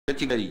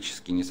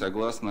Категорически не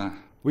согласна.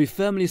 We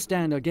firmly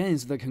stand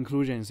against the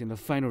conclusions in the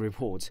final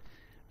report.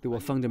 They were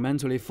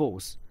fundamentally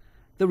false.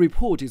 The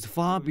report is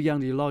far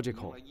beyond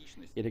illogical.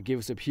 It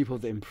gives the people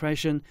the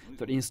impression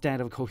that instead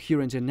of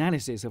coherent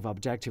analysis of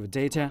objective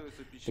data,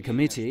 the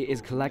committee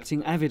is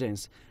collecting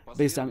evidence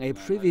based on a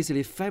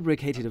previously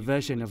fabricated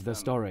version of the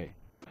story.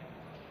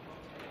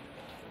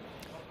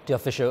 The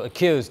official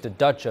accused the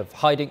Dutch of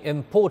hiding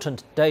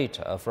important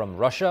data from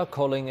Russia,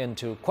 calling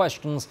into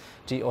questions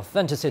the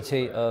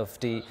authenticity of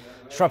the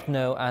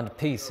shrapnel and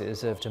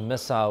pieces of the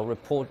missile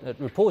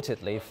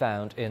reportedly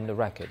found in the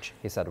wreckage.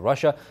 He said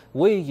Russia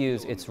will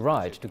use its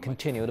right to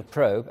continue the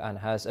probe and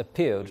has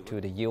appealed to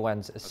the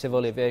UN's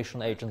Civil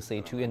Aviation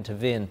Agency to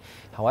intervene.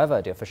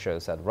 However, the official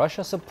said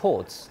Russia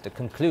supports the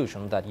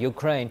conclusion that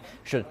Ukraine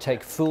should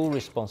take full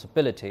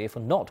responsibility for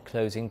not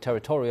closing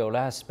territorial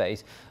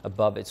airspace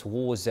above its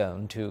war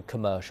zone to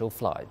commercial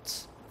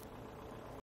flights.